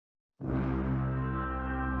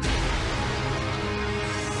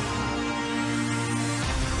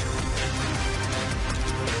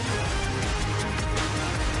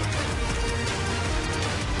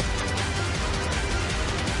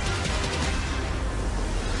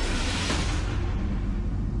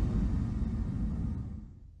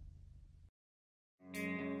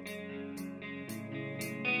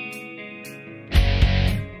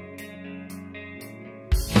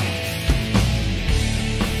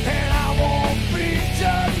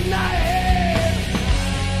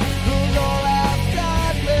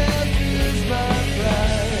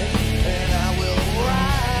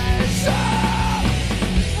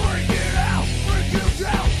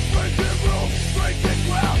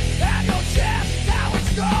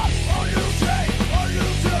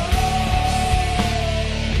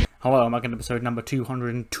Hello, I'm back in episode number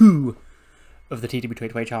 202 of the TEW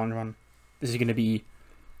 2020 Challenge Run. This is going to be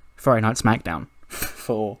Friday Night SmackDown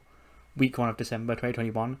for week 1 of December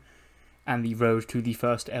 2021 and the road to the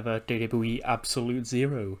first ever WWE Absolute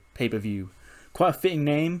Zero pay-per-view. Quite a fitting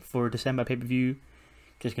name for a December pay-per-view.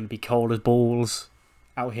 Just going to be cold as balls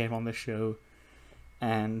out here on this show.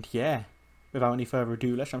 And yeah, without any further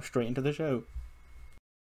ado, let's jump straight into the show.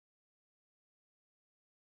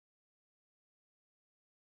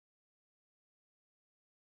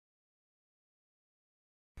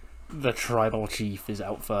 The Tribal Chief is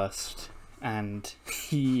out first, and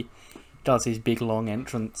he does his big long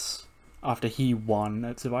entrance after he won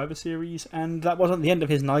at Survivor Series, and that wasn't the end of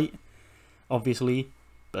his night, obviously,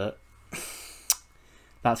 but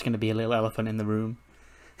that's going to be a little elephant in the room.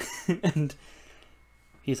 And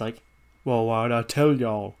he's like, well, why'd I tell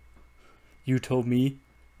y'all? You told me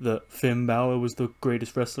that Finn Balor was the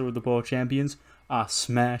greatest wrestler of the World Champions. I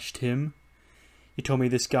smashed him. You told me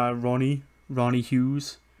this guy, Ronnie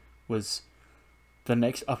Hughes, was the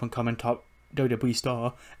next up-and-coming top WWE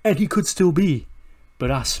star, and he could still be, but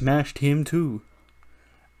I smashed him too.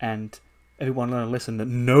 And everyone learn to listen that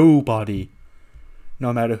nobody,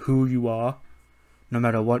 no matter who you are, no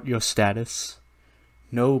matter what your status,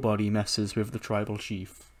 nobody messes with the Tribal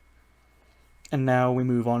Chief. And now we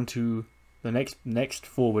move on to the next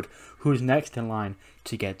forward, who's next in line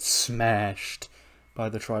to get smashed by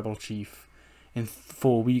the Tribal Chief in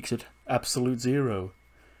 4 weeks at Absolute Zero.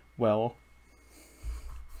 Well,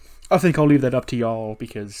 I think I'll leave that up to y'all,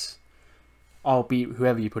 because I'll beat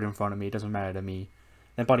whoever you put in front of me. It doesn't matter to me.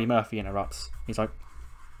 Then Buddy Murphy interrupts. He's like,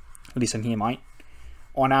 listen here, mate.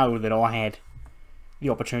 I know that I had the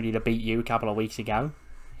opportunity to beat you a couple of weeks ago,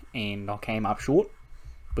 and I came up short.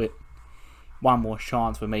 But one more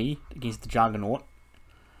chance for me against the Juggernaut,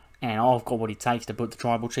 and I've got what it takes to put the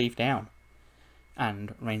Tribal Chief down.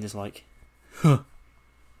 And Reigns is like, huh.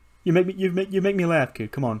 You make me laugh,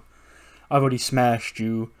 kid. Come on. I've already smashed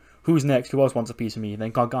you. Who's next? Who else wants a piece of me?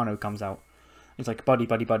 Then Gargano comes out. He's like, buddy,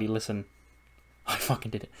 listen. I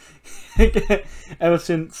fucking did it. Ever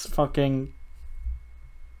since fucking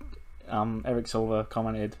Eric Silver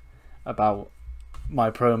commented about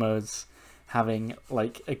my promos having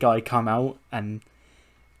like a guy come out and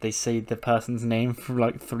they say the person's name for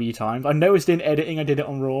like 3 times. I noticed in editing I did it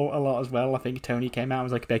on Raw a lot as well. I think Tony came out and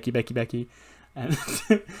was like, Becky. And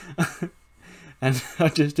and I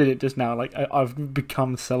just did it just now. Like, I've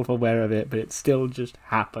become self-aware of it, but it still just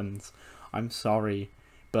happens. I'm sorry,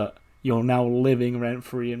 but you're now living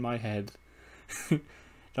rent-free in my head.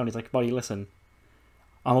 Johnny's like, buddy, listen.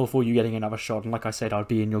 I'm all for you getting another shot, and like I said, I'd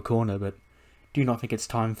be in your corner, but do you not think it's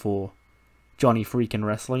time for Johnny freaking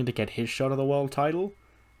Wrestling to get his shot of the world title?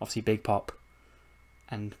 Obviously, Big Pop.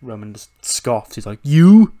 And Roman just scoffs. He's like,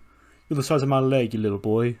 you? You're the size of my leg, you little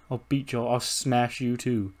boy. I'll smash you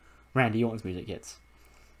too. Randy Orton's music hits.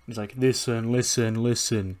 He's like,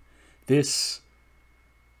 listen. This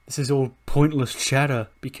is all pointless chatter,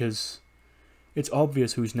 because it's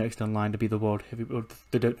obvious who's next in line to be the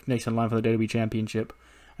next in line for the WWE Championship.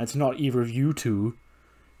 And it's not either of you two.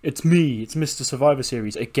 It's me. It's Mr. Survivor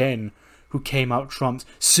Series again, who came out trumps.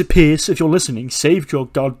 Pierce, if you're listening, saved your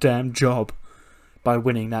goddamn job by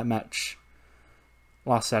winning that match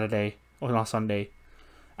last Sunday,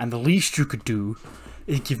 and the least you could do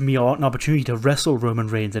is give me an opportunity to wrestle Roman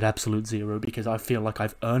Reigns at Absolute Zero, because I feel like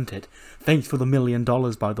I've earned it. Thanks for the $1 million,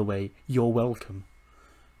 by the way. You're welcome.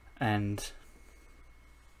 And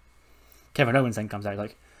Kevin Owens then comes out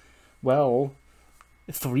like, well,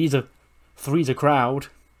 three's a crowd.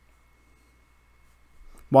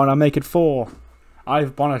 Why not make it 4?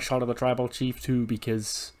 I've won a shot of the Tribal Chief too,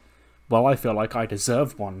 because, well, I feel like I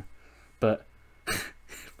deserve one. But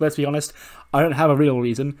let's be honest, I don't have a real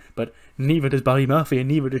reason, but neither does Buddy Murphy and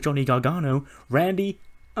neither does Johnny Gargano. Randy,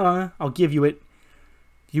 I'll give you it.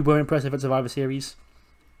 You were impressive at Survivor Series.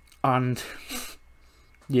 And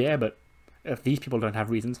yeah, but if these people don't have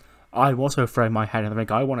reasons, I'm also throwing my hand in the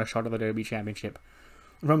ring. I want a shot at the WWE Championship.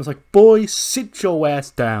 And Roman's like, boy, sit your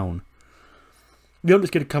ass down. You're not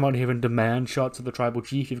just going to come out here and demand shots of the Tribal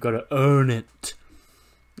Chief. You've got to earn it.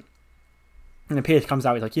 And then Pierce comes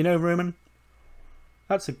out. He's like, you know, Roman,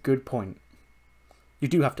 that's a good point. You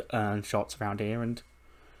do have to earn shots around here. And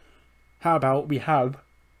how about we have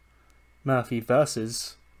Murphy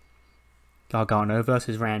versus Gargano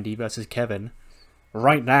versus Randy versus Kevin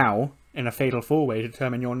right now in a fatal 4-way to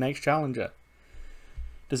determine your next challenger.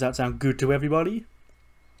 Does that sound good to everybody?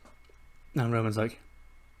 And Roman's like,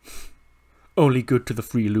 only good to the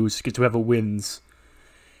free losers, because whoever wins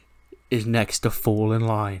is next to fall in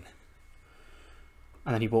line.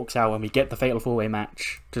 And then he walks out and we get the fatal 4-way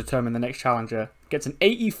match to determine the next challenger. Gets an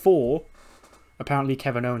 84. Apparently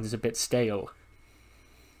Kevin Owens is a bit stale.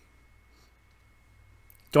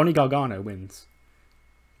 Johnny Gargano wins.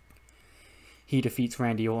 He defeats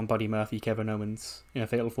Randy Orton, Buddy Murphy, Kevin Owens in a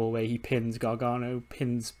fatal 4-way. He pins Gargano,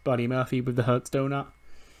 pins Buddy Murphy with the Hurts Donut.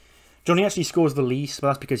 Johnny actually scores the least, but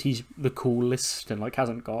that's because he's the coolest and like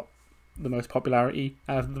hasn't got the most popularity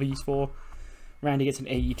out of these four. Randy gets an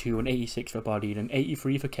 82, an 86 for Buddy, and an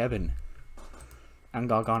 83 for Kevin. And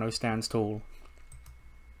Gargano stands tall.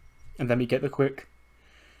 And then we get the quick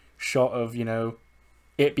shot of, you know,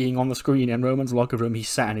 it being on the screen in Roman's locker room. He's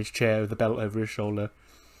sat in his chair with the belt over his shoulder.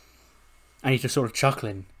 And he's just sort of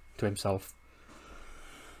chuckling to himself.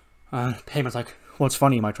 Heyman's like, what's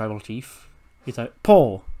funny, my Tribal Chief? He's like,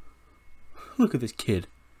 Paul, look at this kid.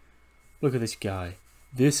 Look at this guy.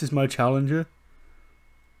 This is my challenger.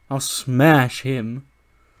 I'll smash him.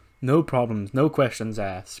 No problems, no questions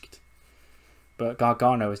asked. But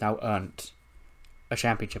Gargano has now earned a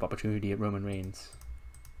championship opportunity at Roman Reigns.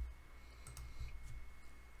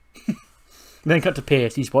 Then cut to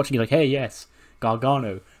Pierce. He's watching. He's like, hey, yes,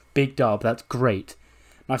 Gargano. Big dub. That's great.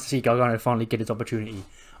 Nice to see Gargano finally get his opportunity. And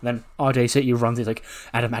then RJ City runs. He's like,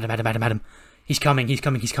 Adam. He's coming. He's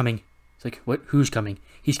like, what? Who's coming?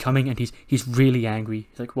 He's coming, and he's really angry.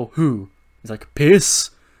 He's like, well, who? He's like,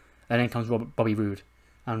 Pierce. And then comes Bobby Roode.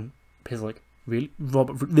 And Pierce is like, really?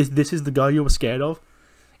 This is the guy you were scared of?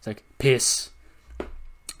 He's like, Pierce,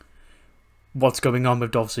 what's going on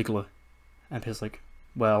with Dolph Ziggler? And Pierce is like,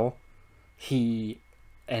 well, he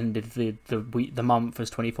ended the month as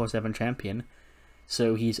 24/7 champion,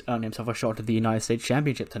 so he's earned himself a shot at the United States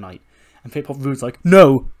Championship tonight. And Roode's like,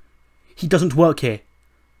 no, he doesn't work here.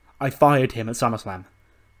 I fired him at SummerSlam.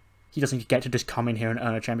 He doesn't get to just come in here and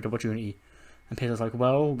earn a championship opportunity. And Pierce's like,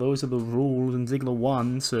 well, those are the rules, and Ziggler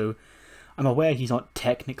won, so I'm aware he's not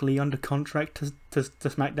technically under contract to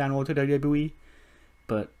SmackDown or to WWE,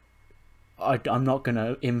 but I'm not going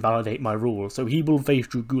to invalidate my rules, so he will face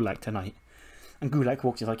Drew Gulak tonight. And Gulak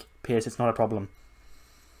walks, he's like, Pierce, it's not a problem.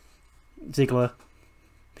 Ziggler,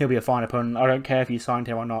 he'll be a fine opponent. I don't care if he's signed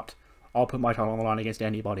here or not. I'll put my title on the line against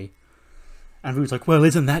anybody. And Roode's like, well,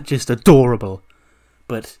 isn't that just adorable?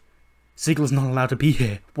 But Ziggler's not allowed to be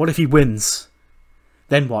here. What if he wins?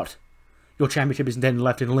 Then what? Your championship is then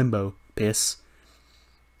left in limbo, Pierce.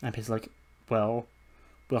 And Pierce's like, well,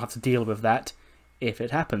 we'll have to deal with that if it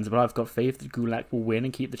happens, but I've got faith that Gulak will win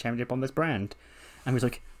and keep the championship on this brand. And he's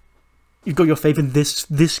like, you've got your faith in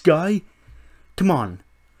this guy? Come on.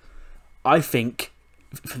 I think,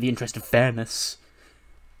 for the interest of fairness,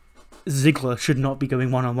 Ziggler should not be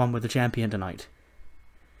going one-on-one with the champion tonight.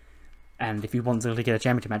 And if you want Ziggler to get a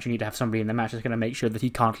championship match, you need to have somebody in the match that's going to make sure that he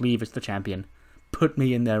can't leave as the champion. Put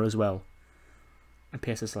me in there as well. And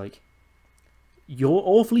Pierce is like, you're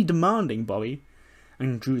awfully demanding, Bobby.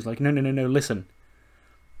 And Drew's like, no, listen.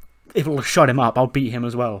 If it'll shut him up, I'll beat him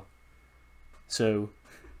as well. So,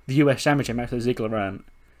 the US Championship match that Ziggler earned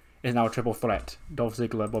is now a triple threat. Dolph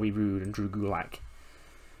Ziggler, Bobby Roode, and Drew Gulak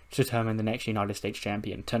to determine the next United States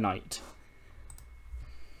Champion tonight.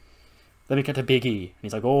 Then we get to Big E, and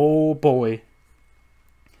he's like, oh boy.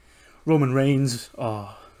 Roman Reigns,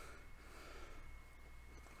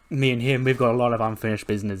 me and him, we've got a lot of unfinished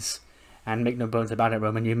business. And make no bones about it,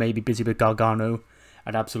 Roman, you may be busy with Gargano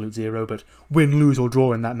at Absolute Zero, but win, lose, or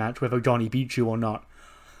draw in that match, whether Johnny beats you or not,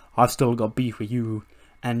 I've still got beef with you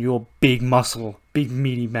and your big muscle, big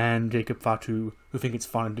meaty man, Jacob Fatu, who think it's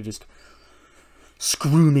fun to just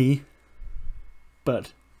screw me.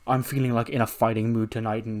 But I'm feeling like in a fighting mood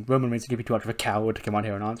tonight, and Roman Reigns is going to be too much of a coward to come on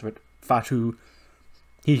here and answer it. Fatu,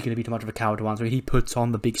 he's going to be too much of a coward to answer it. He puts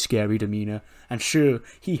on the big scary demeanour, and sure,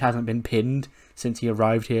 he hasn't been pinned since he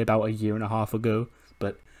arrived here about a year and a half ago,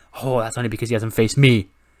 but that's only because he hasn't faced me.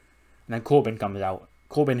 And then Corbin comes out.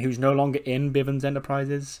 Corbin, who's no longer in Bivens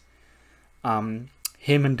Enterprises.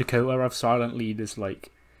 Him and Dakota have silently just, like,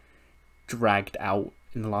 dragged out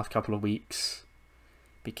in the last couple of weeks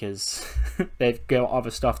because they've got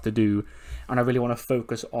other stuff to do, and I really want to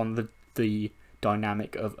focus on the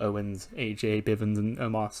dynamic of Owens, AJ, Bivens, and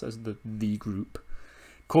Omos as the group.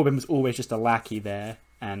 Corbin was always just a lackey there,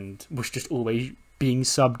 and was just always being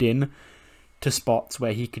subbed in to spots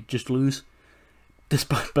where he could just lose.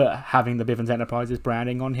 But having the Bivens Enterprises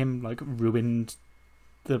branding on him like ruined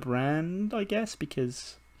the brand, I guess,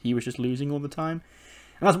 because he was just losing all the time.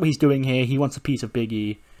 And that's what he's doing here. He wants a piece of Big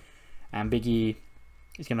E, and Big E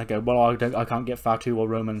is gonna go, well, I can't get Fatu or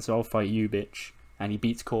Roman, so I'll fight you, bitch. And he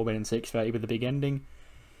beats Corbin in 6:30 with a big ending.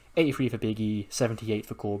 83 for Big E, 78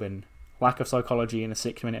 for Corbin. Lack of psychology in a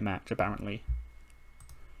 6-minute match, apparently.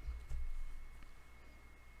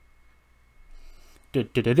 Hear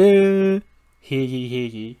ye, hear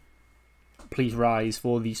ye. Please rise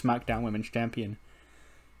for the SmackDown Women's Champion.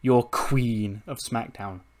 Your Queen of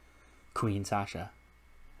SmackDown. Queen Sasha.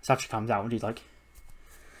 Sasha comes out and she's like...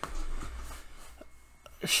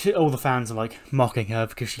 all the fans are like mocking her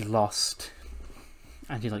because she lost.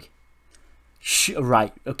 And she's like...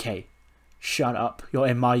 right, okay. Shut up. You're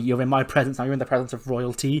in my presence now. You're in the presence of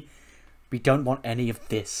royalty. We don't want any of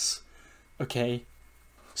this. Okay?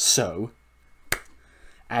 So,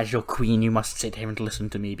 as your queen, you must sit here and listen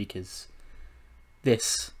to me because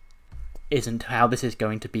this isn't how this is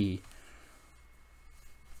going to be.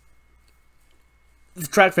 The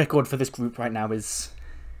track record for this group right now is...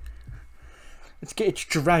 It's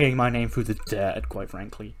dragging my name through the dirt, quite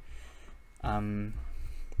frankly.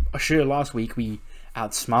 Sure, last week we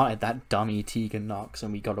outsmarted that dummy Tegan Knox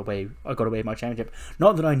and I got away with my championship.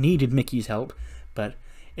 Not that I needed Mickey's help, but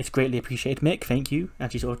it's greatly appreciated, Mick, thank you.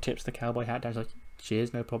 And she sort of tips the cowboy hat down. She's like,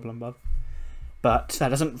 cheers, no problem, bub. But that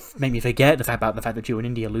doesn't make me forget the fact that you and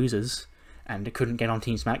India are losers and couldn't get on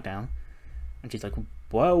Team SmackDown. And she's like,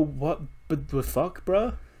 well, what the fuck,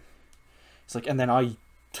 bruh? It's like, and then I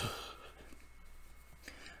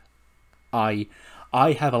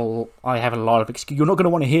have a lot of excuses. You're not going to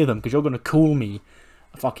want to hear them because you're going to call me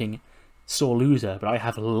a fucking sore loser. But I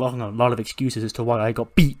have a lot of excuses as to why I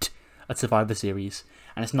got beat at Survivor Series,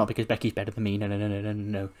 and it's not because Becky's better than me.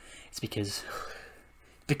 No. It's because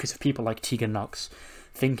of people like Tegan Knox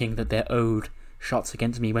thinking that they're owed shots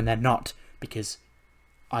against me when they're not, because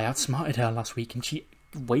I outsmarted her last week and she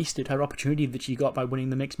wasted her opportunity that she got by winning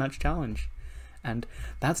the Mixed Match Challenge, and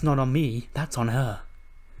that's not on me. That's on her.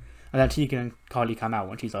 And then Tegan and Kylie come out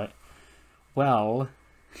and she's like, well,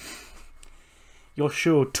 you're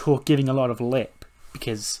sure giving a lot of lip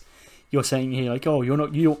because you're saying here like, oh, you're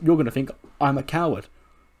going to think I'm a coward.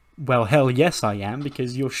 Well, hell yes I am,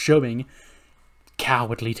 because you're showing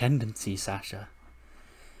cowardly tendencies, Sasha.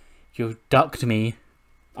 You ducked me.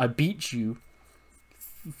 I beat you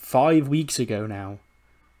 5 weeks ago now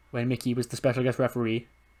when Mickey was the special guest referee.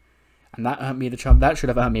 And that earned me that should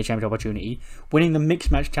have earned me a championship opportunity. Winning the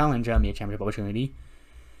Mixed Match Challenge earned me a championship opportunity.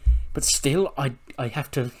 But still, I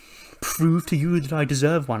have to prove to you that I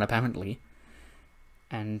deserve one, apparently.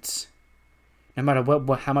 And no matter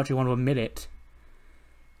how much you want to admit it,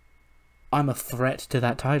 I'm a threat to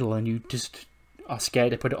that title, and you just are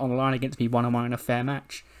scared to put it on the line against me one-on-one in a fair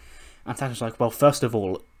match. And Sasha's like, well, first of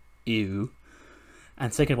all, ew.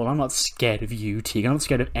 And second of all, I'm not scared of you, Tegan. I'm not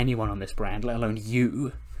scared of anyone on this brand, let alone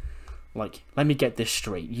you. Like, let me get this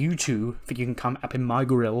straight. You two think you can come up in my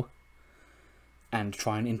grill and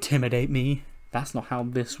try and intimidate me? That's not how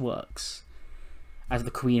this works. As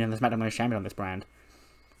the Queen and the SmackDown Women's Champion on this brand,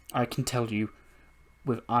 I can tell you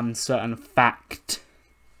with uncertain fact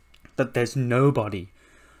that there's nobody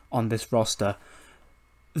on this roster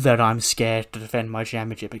that I'm scared to defend my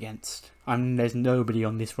championship against. There's nobody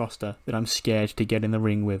on this roster that I'm scared to get in the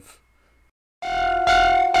ring with.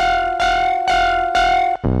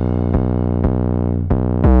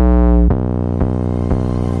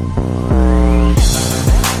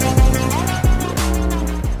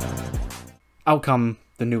 Out come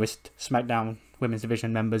the newest SmackDown Women's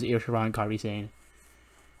Division members, Io Shirai and Kairi Sane.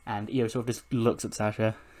 And Io sort of just looks at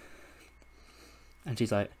Sasha. And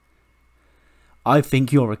she's like, I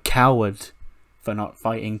think you're a coward for not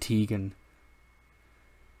fighting Tegan.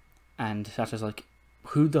 And Sasha's like,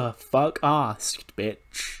 who the fuck asked,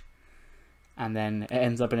 bitch? And then it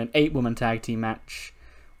ends up in an 8-woman tag team match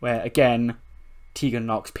where, again, Tegan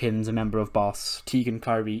Knox pins a member of Boss. Tegan,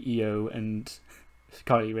 Kairi, Io, and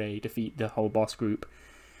Kylie Ray defeat the whole Boss group.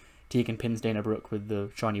 Tegan pins Dana Brooke with the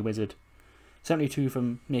Shiny Wizard. 72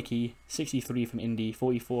 from Nikki, 63 from Indy,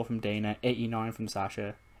 44 from Dana, 89 from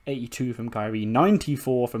Sasha, 82 from Kairi,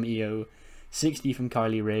 94 from Io, 60 from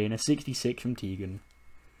Kylie Ray, and a 66 from Tegan.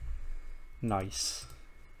 Nice.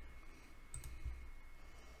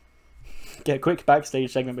 Get a quick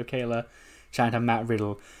backstage segment with Kayla. chatting to Matt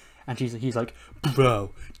Riddle, and he's like,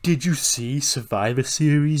 bro, did you see Survivor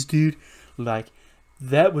Series, dude? Like,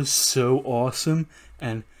 that was so awesome,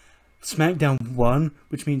 and SmackDown won,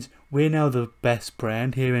 which means we're now the best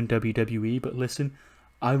brand here in WWE, but listen,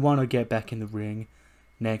 I want to get back in the ring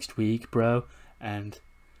next week, bro, and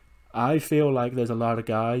I feel like there's a lot of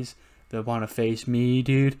guys that want to face me,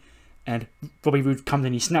 dude, and Bobby Roode comes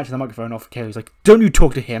in, he snatches the microphone off Kayla, he's like, don't you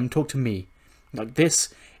talk to him, talk to me. Like,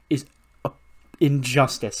 this is a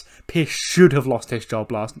injustice. Pierce should have lost his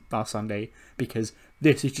job last Sunday, because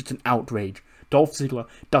this is just an outrage. Dolph Ziggler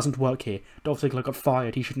doesn't work here. Dolph Ziggler got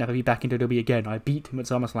fired. He should never be back in WWE again. I beat him at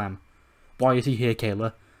SummerSlam. Why is he here,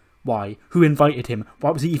 Kayla? Why? Who invited him?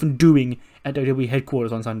 What was he even doing at WWE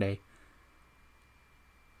headquarters on Sunday?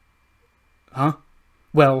 Huh?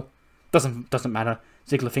 Well, doesn't matter.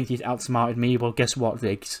 Ziggler thinks he's outsmarted me. Well, guess what,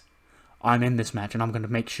 Ziggs? I'm in this match, and I'm going to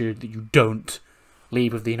make sure that you don't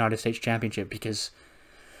leave with the United States Championship, because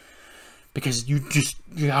you just...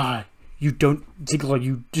 you don't... Ziggler,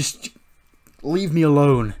 you just... leave me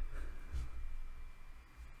alone.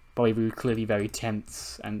 Bobby Roode clearly very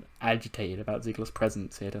tense and agitated about Ziggler's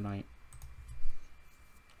presence here tonight.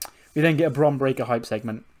 We then get a Braun Breaker hype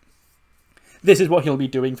segment. This is what he'll be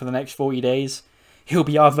doing for the next 40 days. He'll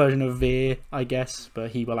be our version of Veer, I guess,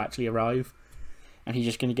 but he will actually arrive. And he's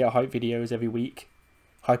just going to get hype videos every week,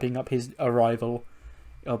 hyping up his arrival.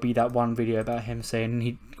 It'll be that one video about him saying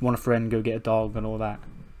he want a friend, go get a dog and all that.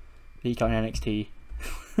 He got in NXT.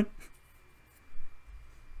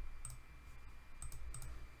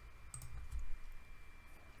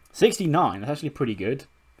 69, that's actually pretty good.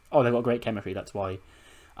 Oh, they've got great chemistry, that's why.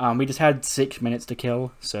 We just had 6 minutes to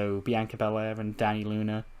kill, so Bianca Belair and Dani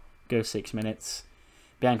Luna go 6 minutes.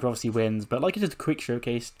 Bianca obviously wins, but like it's just a quick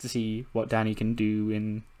showcase to see what Dani can do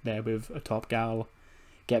in there with a top gal.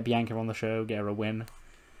 Get Bianca on the show, get her a win.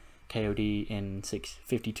 KOD in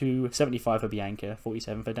 6:52, 75 for Bianca,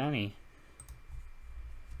 47 for Dani.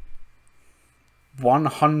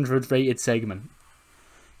 100 rated segment.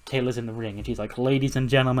 Kayla's in the ring and she's like, ladies and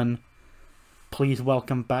gentlemen, please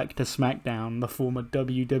welcome back to SmackDown the former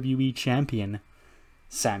WWE champion,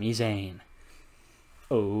 Sami Zayn.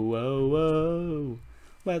 Oh, oh, oh,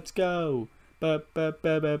 let's go.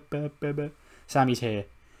 Sami's here.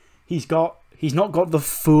 He's not got the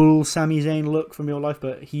full Sami Zayn look from real life,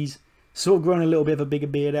 but he's sort of grown a little bit of a bigger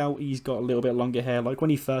beard out. He's got a little bit longer hair, like when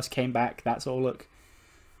he first came back, that sort of look.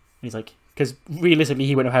 And he's like, because realistically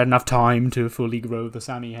he wouldn't have had enough time to fully grow the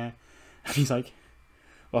Sami hair. And he's like,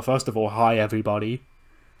 well, first of all, hi everybody.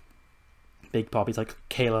 Big Pop, he's like,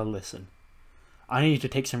 Kayla, listen. I need you to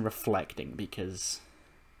take some reflecting, because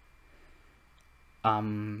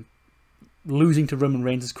losing to Roman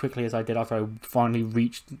Reigns as quickly as I did after I finally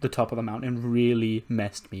reached the top of the mountain really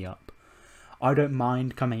messed me up. I don't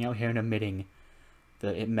mind coming out here and admitting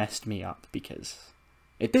that it messed me up, because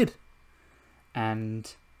it did. And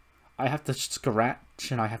I have to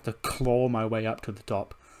scratch and I have to claw my way up to the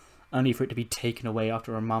top, only for it to be taken away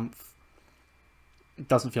after a month. It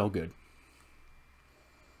doesn't feel good.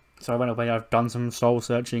 So I went away, I've done some soul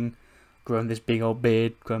searching, grown this big old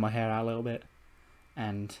beard, grown my hair out a little bit,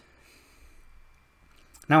 and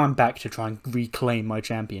now I'm back to try and reclaim my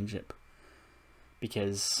championship.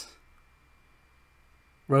 Because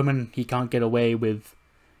Roman, he can't get away with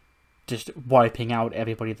just wiping out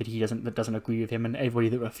everybody that doesn't agree with him and everybody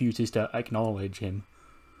that refuses to acknowledge him.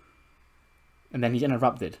 And then he's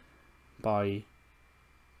interrupted by,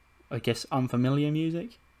 I guess, unfamiliar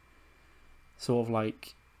music. Sort of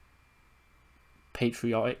like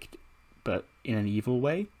patriotic, but in an evil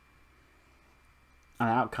way. And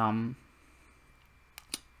out come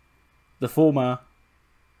the former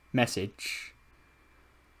Message,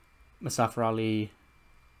 Mustafa Ali,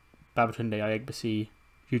 Babatunde Ayugbasi,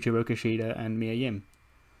 Yujiro Kushida, and Mia Yim.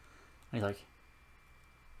 And he's like,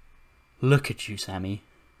 look at you, Sami.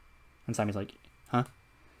 And Sami's like, huh?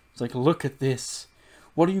 He's like, look at this.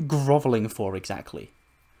 What are you grovelling for exactly?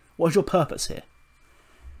 What is your purpose here?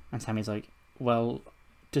 And Sami's like, well,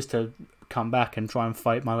 just to come back and try and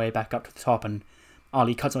fight my way back up to the top. And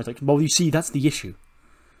Ali cuts him. He's like, well, you see, that's the issue.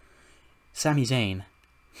 Sami Zayn.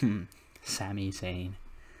 Sami Zayn.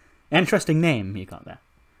 Interesting name you got there.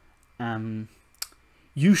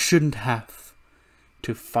 You shouldn't have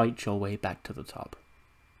to fight your way back to the top.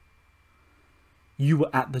 You were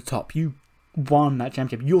at the top. You won that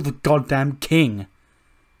championship. You're the goddamn king.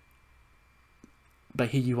 But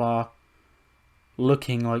here you are,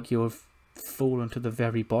 looking like you've fallen to the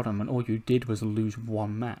very bottom, and all you did was lose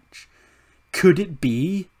one match. Could it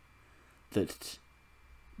be that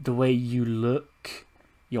the way you look,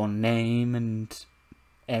 your name, and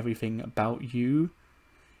everything about you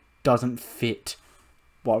doesn't fit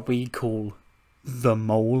what we call the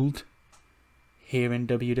mold here in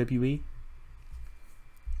WWE.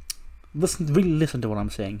 Really listen to what I'm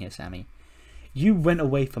saying here, Sammy. You went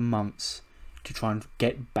away for months to try and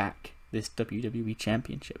get back this WWE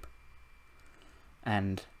Championship.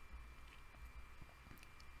 And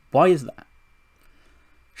why is that?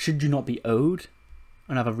 Should you not be owed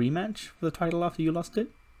another rematch for the title after you lost it?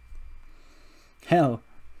 Hell,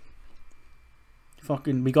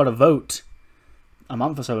 we got a vote a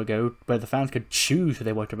month or so ago where the fans could choose who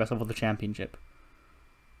they wanted to wrestle for the championship.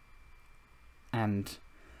 And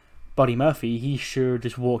Buddy Murphy, he sure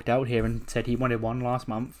just walked out here and said he wanted one last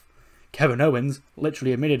month. Kevin Owens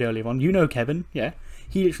literally admitted earlier on, you know Kevin, yeah,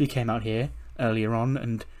 he literally came out here earlier on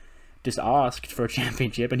and just asked for a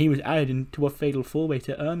championship, and he was added into a fatal four-way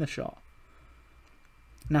to earn the shot.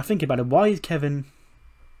 Now think about it, why can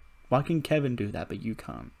Kevin do that but you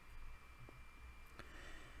can't?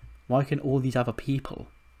 Why can all these other people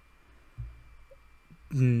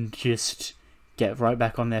just get right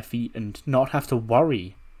back on their feet and not have to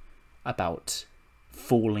worry about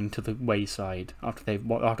falling to the wayside after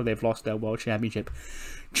they've lost their world championship?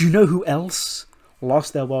 Do you know who else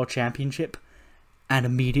lost their world championship and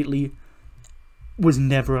immediately was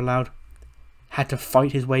never had to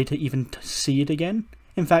fight his way to even see it again?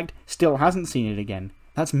 In fact, still hasn't seen it again.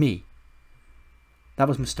 That's me. That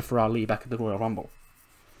was Mustafa Ali back at the Royal Rumble.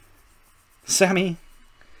 Sammy,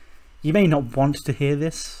 you may not want to hear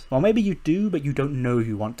this, or maybe you do, but you don't know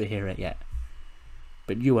you want to hear it yet.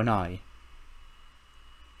 But you and I,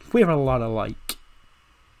 we're a lot alike.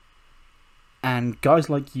 And guys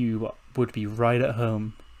like you would be right at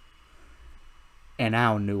home in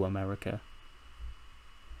our new America.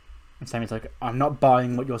 And Sammy's like, I'm not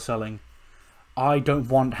buying what you're selling. I don't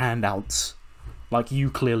want handouts like you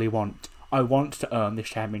clearly want. I want to earn this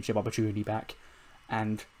championship opportunity back.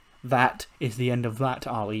 And that is the end of that,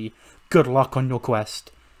 Ali. Good luck on your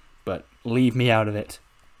quest, but leave me out of it.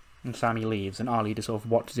 And Sammy leaves, and Ali just sort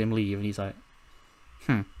of watches him leave, and he's like,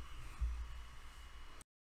 I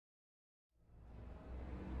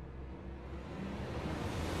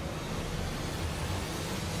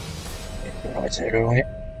said earlier,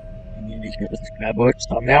 you need to hear this bad boy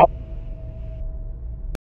stop now.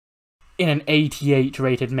 In an 88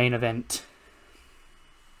 rated main event,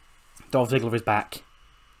 Dolph Ziggler is back.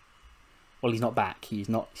 Well, he's not back. He's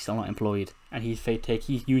still not employed, and he's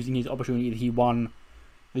using his opportunity that he won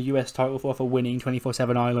the US title for winning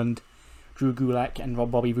 24/7 Island. Drew Gulak and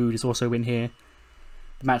Bobby Roode is also in here.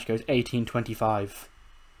 The match goes 18-25.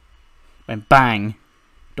 When bang,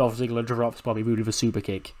 Dolph Ziggler drops Bobby Roode with a super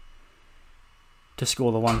kick to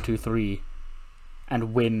score the 1-2-3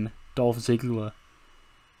 and win Dolph Ziggler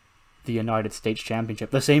the United States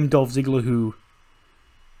Championship. The same Dolph Ziggler who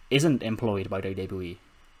isn't employed by WWE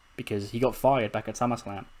because he got fired back at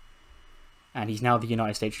SummerSlam, and he's now the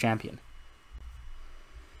United States Champion.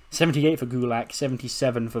 78 for Gulak,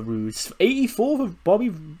 77 for Roode, 84 for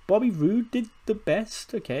Bobby Roode did the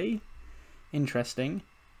best. Okay, interesting.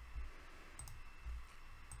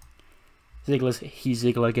 Ziggler's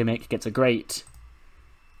Ziggler gimmick gets a great,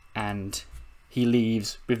 and he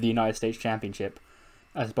leaves with the United States Championship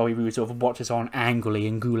as Bobby Roode sort of watches on angrily,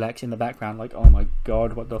 and Gulak's in the background like, oh my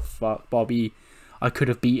god, what the fuck, Bobby, I could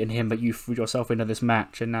have beaten him, but you threw yourself into this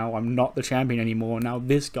match, and now I'm not the champion anymore, now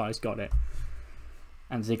this guy's got it.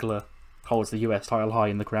 And Ziggler holds the US title high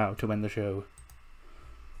in the crowd to win the show.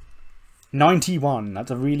 91,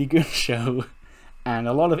 that's a really good show, and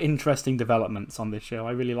a lot of interesting developments on this show.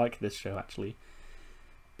 I really like this show, actually,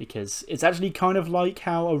 because it's actually kind of like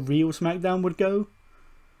how a real SmackDown would go,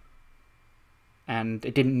 and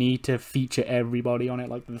it didn't need to feature everybody on it,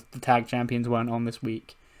 like the tag champions weren't on this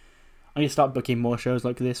week. I need to start booking more shows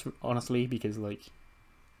like this, honestly, because, like,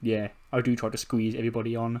 yeah, I do try to squeeze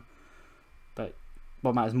everybody on, but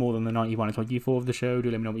what matters more than the 91 is what you thought of the show.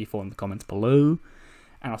 Do let me know what you thought in the comments below,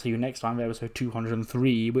 and I'll see you next time for episode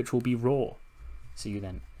 203, which will be Raw. See you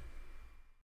then.